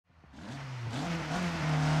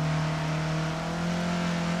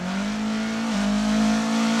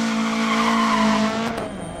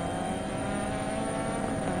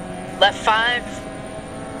5,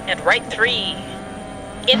 and right 3,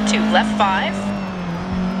 into left 5,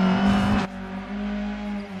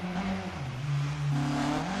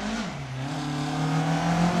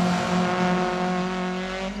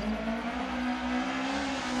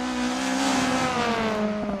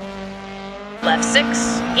 left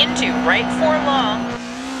 6, into right 4 long,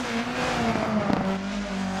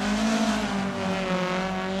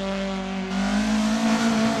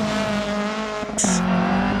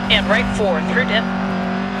 and right 4 through dip,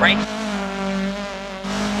 right,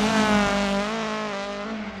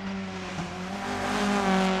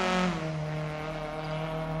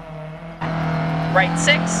 right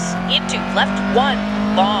 6, into left 1,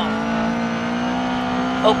 long,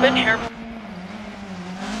 open hair,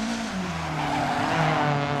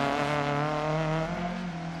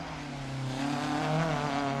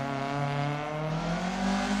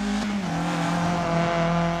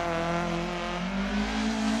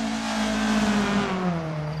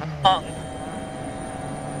 long,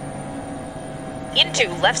 into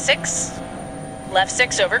left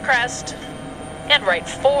 6 over crest, and right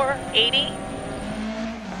 4, 80,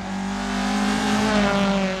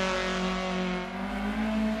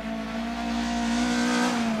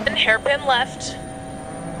 and hairpin left,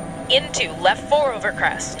 into left 4 over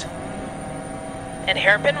crest, and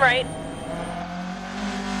hairpin right,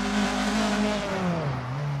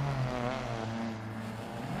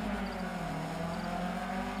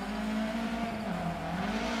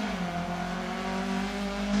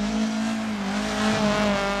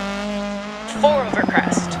 four over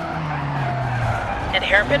crest, and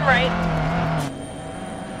hairpin right,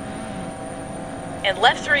 and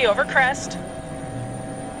left 3 over crest,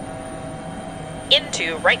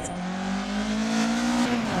 into right,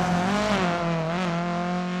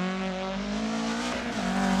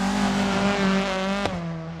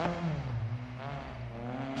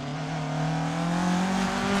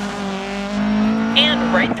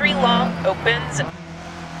 and right 3 long, opens,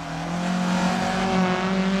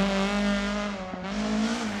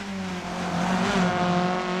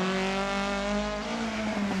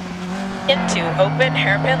 into open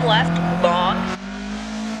hairpin left, long,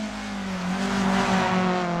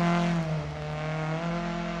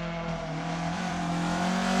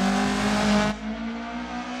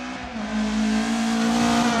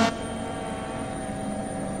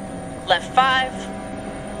 left 5,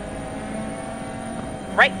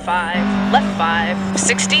 right 5, left 5,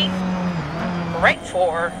 60, right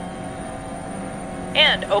 4,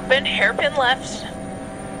 and open hairpin left,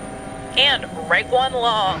 and right 1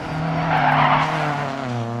 long.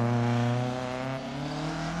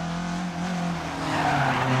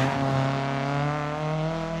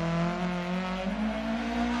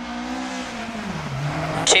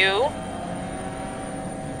 Two,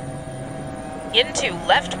 into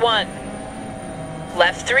left 1,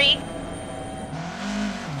 left 3,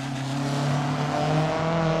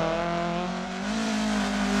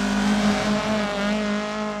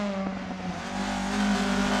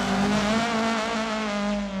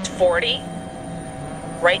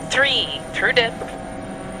 right 3 through dip,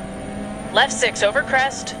 left 6 over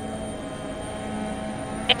crest,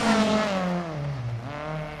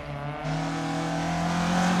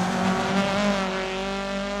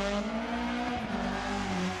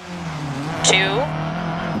 two,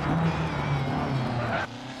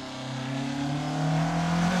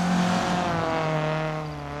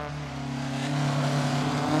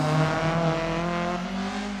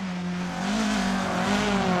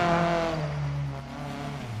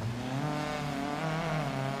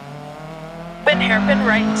 hairpin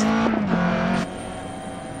right,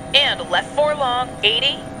 and left 4 long,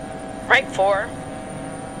 80, right 4,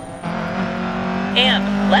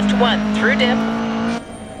 and left 1 through dip,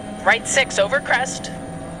 right 6 over crest,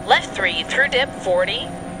 left 3 through dip, 40,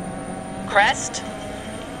 crest,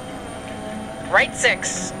 right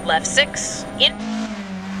 6, left 6, in,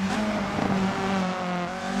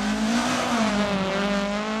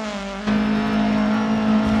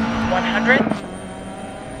 100,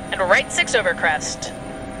 and right 6 over crest,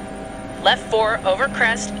 left 4 over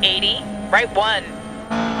crest, 80, right 1,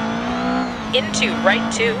 into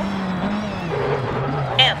right 2,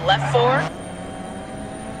 and left 4,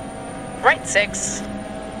 right 6,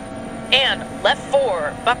 and left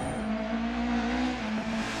 4, buck,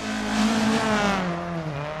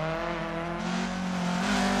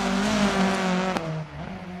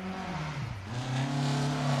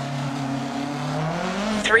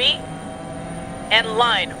 three, and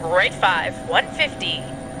line right 5, 150,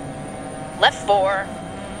 left 4,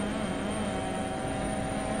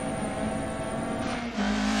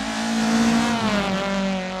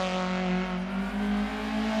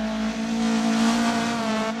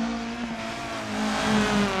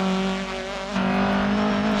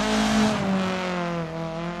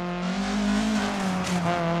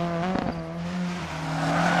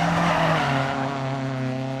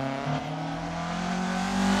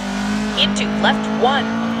 into left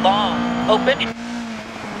 1, long, open.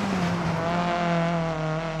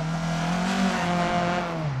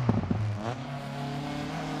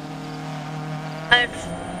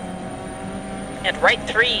 And right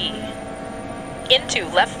 3, into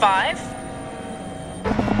left 5,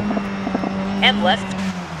 and left.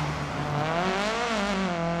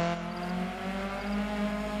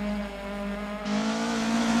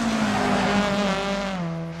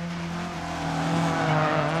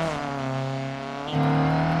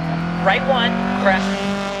 Right 1, crest.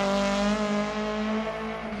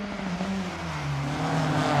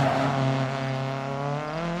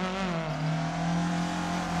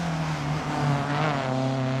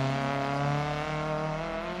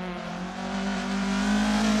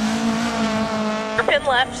 Pin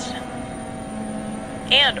left,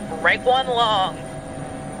 and right 1 long,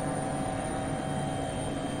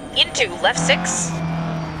 into left 6,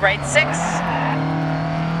 right 6,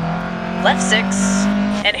 left 6,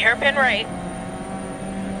 and hairpin right,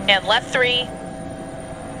 and left 3,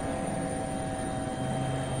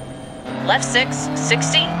 left 6,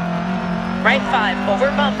 60, right 5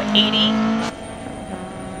 over bump, 80,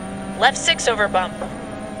 left 6 over bump,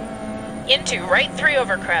 into right 3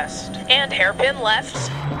 over crest, and hairpin left,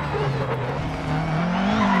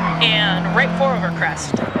 and right 4 over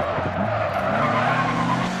crest.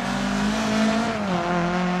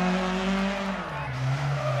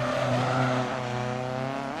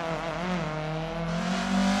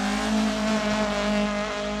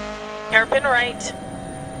 Hairpin right,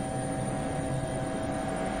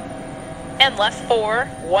 and left 4,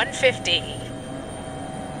 150,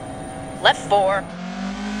 left 4,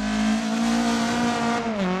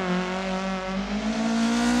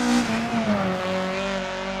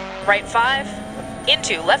 right 5,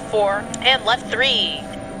 into left 4, and left 3.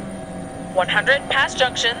 100 past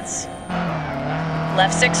junctions,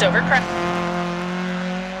 left 6 over crest.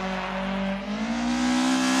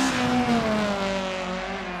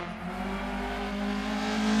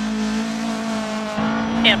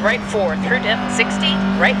 And right 4 through dip, 60,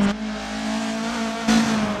 right.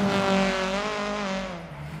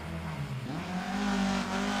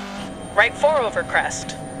 Right 4 over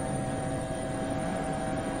crest.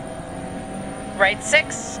 Right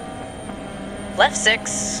 6, left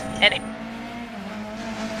 6, and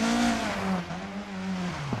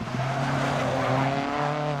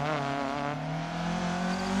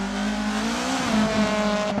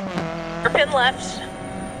hairpin left,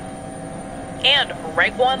 and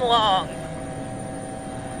right 1 long,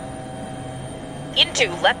 into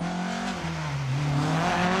left.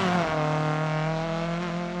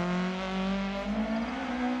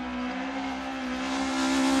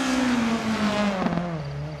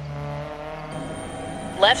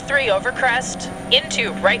 Left 3 over crest,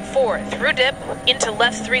 into right 4 through dip, into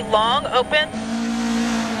left 3 long, open.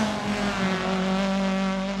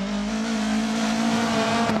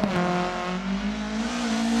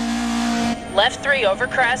 Left 3 over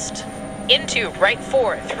crest, into right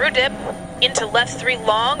 4 through dip, into left 3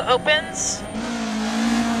 long, opens.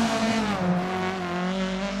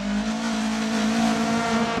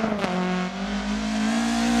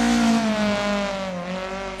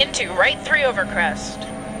 Into right 3 over crest,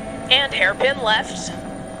 and hairpin left,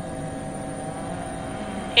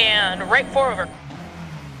 and right 4 over.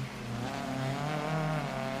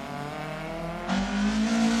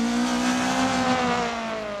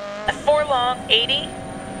 Left 4 long, 80,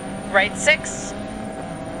 right 6,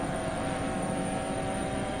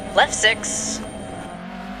 left 6,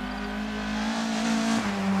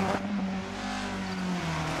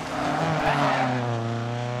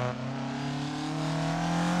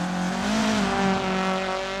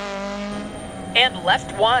 and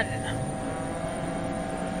left 1,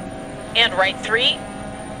 and right 3,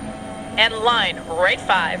 and line right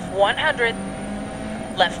 5, 100,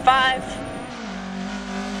 left 5,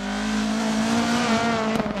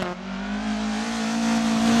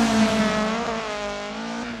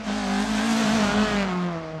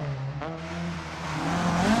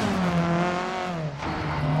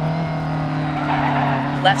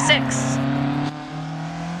 left 6,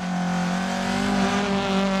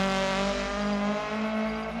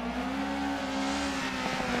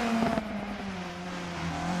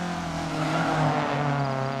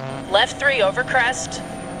 left 3 over crest,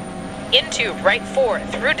 into right 4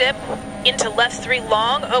 through dip, into left 3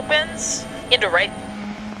 long, opens, into right.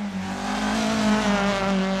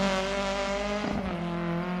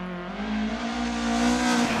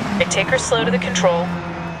 Take her slow to the control.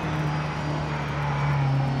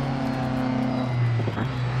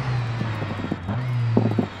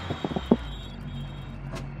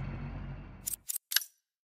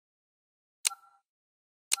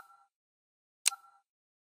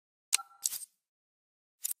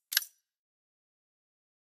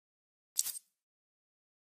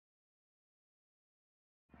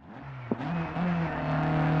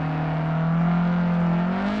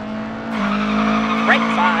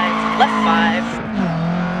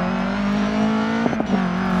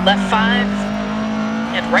 left 5,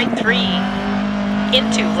 and right 3,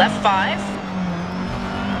 into left 5,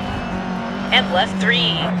 and left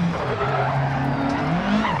 3,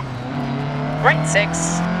 right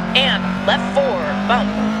 6, and left 4,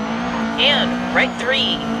 bump, and right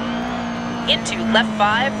 3, into left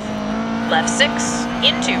 5, left 6,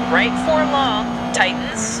 into right 4 long,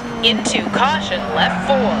 tightens, into caution, left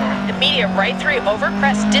 4, immediate right 3 over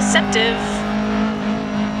crest, deceptive,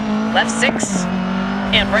 left 6,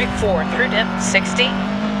 and right 4 through dip, 60,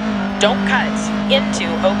 don't cut, into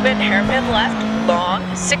open hairpin left, long,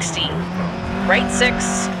 60, right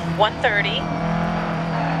 6, 130,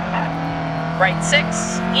 right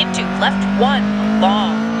 6, into left 1,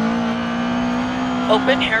 long,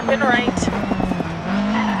 open hairpin right,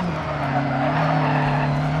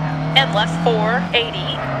 and left 4, 80,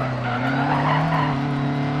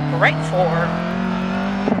 right 4,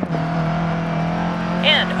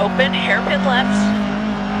 and open hairpin left,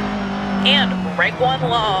 and right 1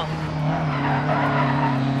 long,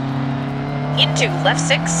 into left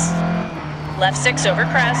 6 over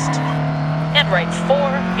crest, and right 4,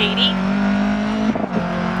 80,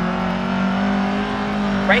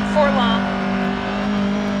 right 4 long,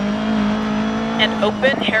 and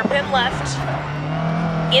open hairpin left,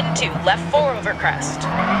 into left 4 over crest,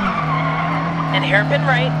 and hairpin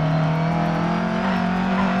right,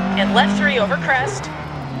 and left 3 over crest,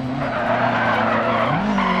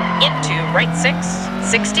 into right 6,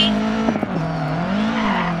 60,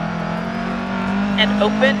 and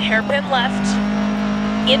open hairpin left,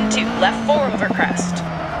 into left 4 over crest,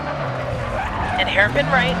 and hairpin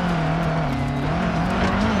right,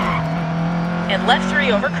 and left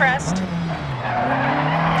 3 over crest,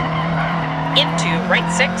 into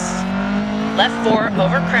right 6, left 4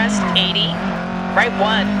 over crest, 80, right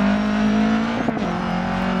 1,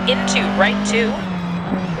 into right 2,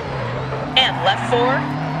 and left 4,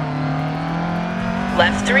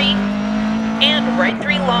 left 3, and right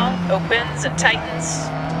 3 long, opens and tightens,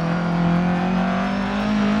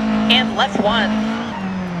 and left 1,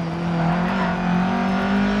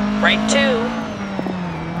 right 2,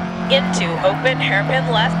 into open hairpin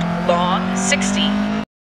left, long, 60,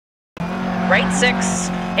 right 6,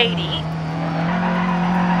 80,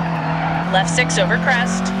 left 6 over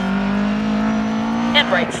crest, and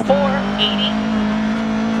right 4, 80,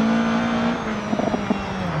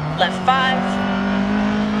 left 5,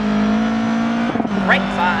 right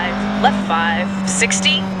 5, left 5,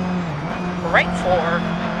 60, right 4,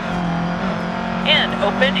 and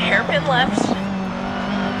open hairpin left,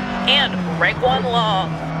 and right 1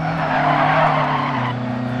 long,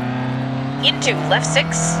 into left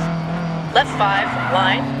 6, left 5,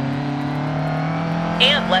 line,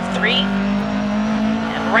 and left 3,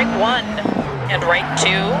 and right 1, and right 2,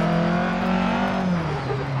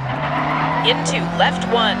 into left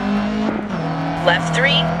 1, left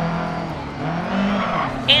 3,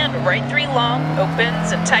 and right 3 long,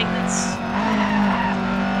 opens and tightens,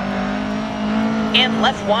 and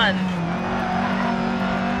left 1,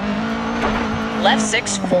 left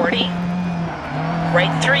 6, 40,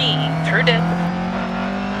 right 3, through dip,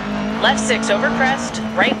 left 6 over crest,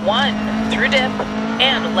 right 1, through dip,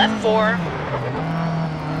 and left 4,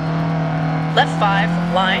 left 5,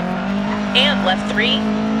 line, and left 3,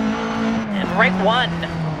 and right 1,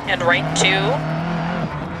 and right 2,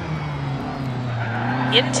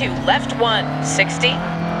 into left 1, 60,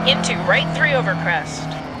 into right 3 over crest,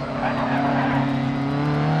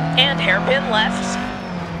 and hairpin left,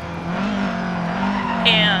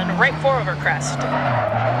 and right 4 over crest,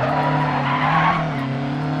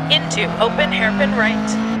 into open hairpin right,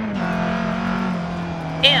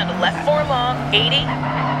 and left 4 long, 80,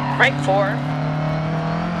 right 4,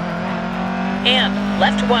 and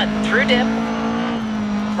left 1 through dip,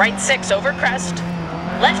 right 6 over crest,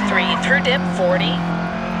 left 3 through dip, 40,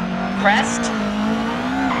 crest,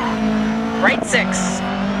 right 6,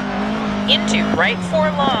 into right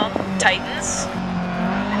 4 long, tightens,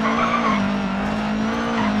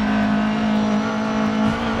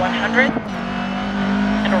 100,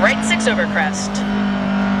 and right 6 over crest,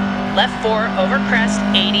 left 4 over crest,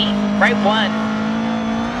 80, right 1,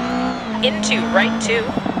 into right 2,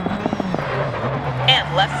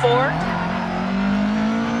 and left 4,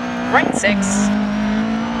 right 6,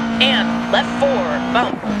 and left 4,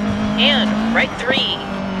 bump, and right 3,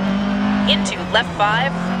 into left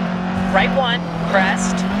 5, right 1,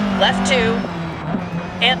 crest, left 2,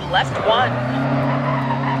 and left 1,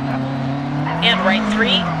 and right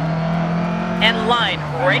 3, and line,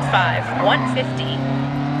 right 5, 150,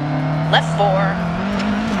 left 4,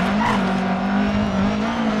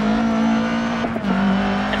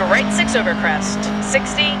 and right 6 over crest,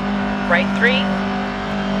 60, right 3,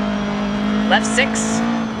 left 6,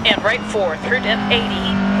 and right 4 through dip, 80,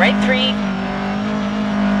 right 3,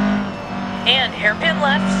 and hairpin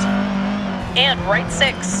left, and right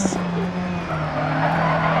 6,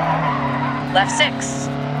 left 6,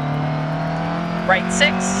 right 6,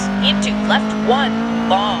 into left 1,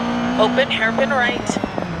 long, open hairpin right,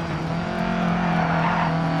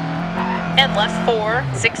 and left 4,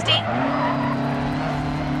 60,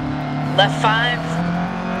 left 5,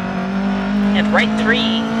 and right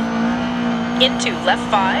 3, into left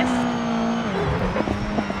 5,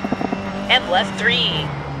 and left 3,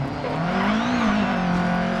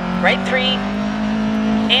 right 3,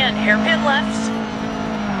 and hairpin left,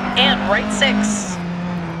 and right 6,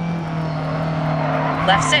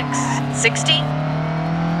 left 6, 60,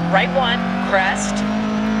 right 1, crest,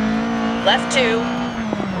 left 2,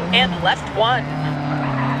 and left 1,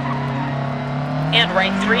 and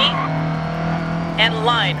right 3, and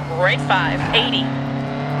line, right 5, 80,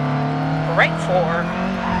 right 4,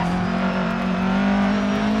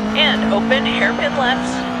 and open hairpin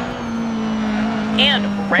left, and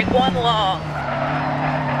right 1 long,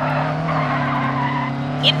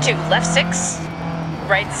 into left 6,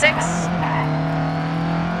 right 6,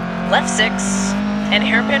 left 6, and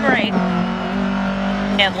hairpin right,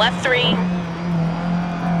 and left 3,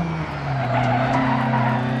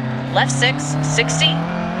 left 6, 60,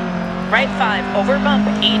 right 5 over bump,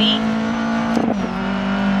 80,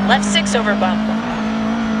 left 6 over bump,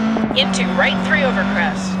 into right 3 over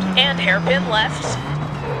crest, and hairpin left,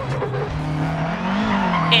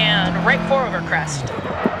 and right 4 over crest,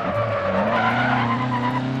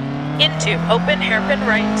 into open hairpin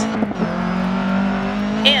right,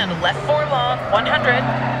 and left 4 long, 100,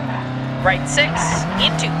 right 6,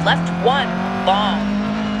 into left 1, long,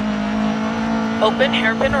 open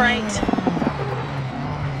hairpin right,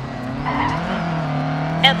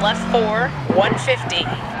 and left 4, 150,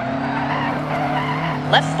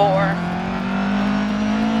 left 4,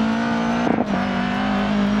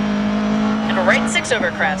 and right 6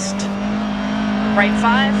 over crest, right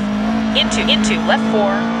 5, into left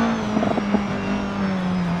 4,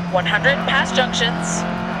 100 past junctions,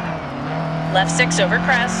 left 6 over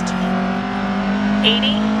crest,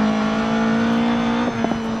 80,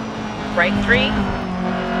 right 3,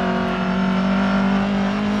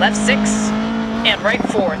 left 6, and right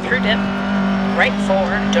 4 through dip, right 4,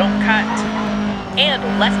 don't cut, and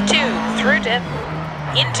left 2 through dip,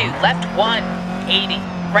 into left 1, 80,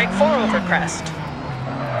 right 4 over crest,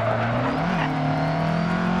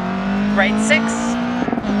 right 6,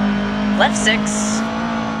 left 6,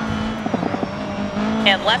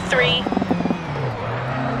 and left 3,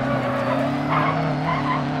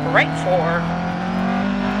 right 4,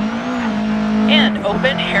 and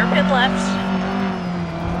open hairpin left,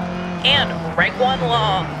 and right 1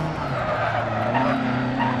 long,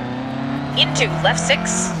 into left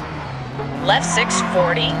 6,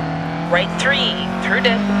 40, right 3 through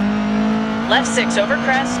dip, left 6 over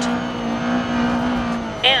crest,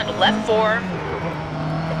 and left 4,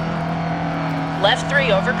 left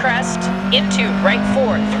 3 over crest, into right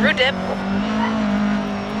 4 through dip,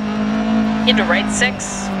 into right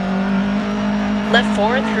 6, left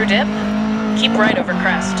 4 through dip, keep right over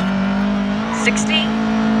crest, 60,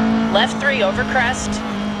 left 3 over crest,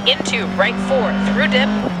 into right 4 through dip,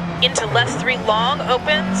 into left 3 long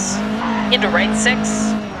opens, into right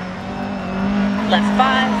 6, left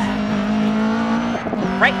 5,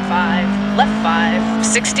 right 5, left 5,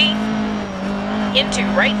 60, into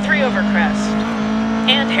right 3 over crest,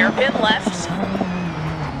 and hairpin left,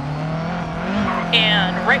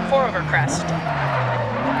 and right 4 over crest,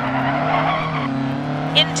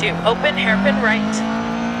 into open hairpin right,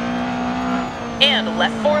 and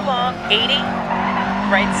left 4 long, 80,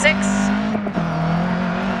 right 6,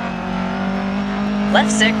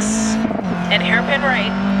 left 6, and hairpin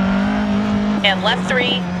right, and left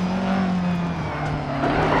 3,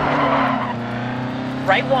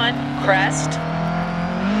 right 1, crest,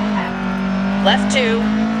 left 2,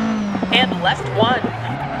 and left 1,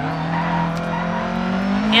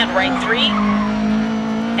 and right 3,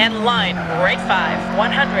 and line, right 5,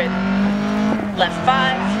 100, left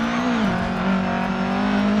 5,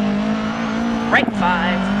 right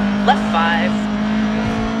 5, left 5,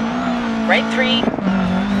 right 3,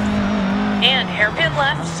 and hairpin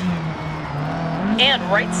left, and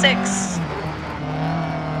right 6,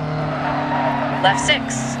 left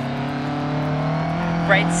 6,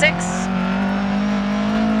 right 6,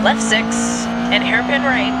 left 6, and hairpin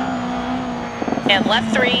right, and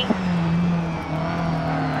left 3,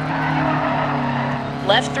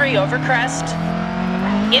 left 3 over crest,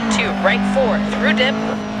 into right 4 through dip,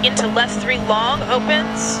 into left 3 long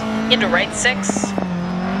opens, into right 6,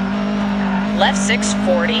 left 6,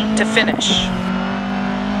 40 to finish.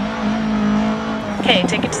 Okay,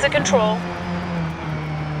 take it to the control.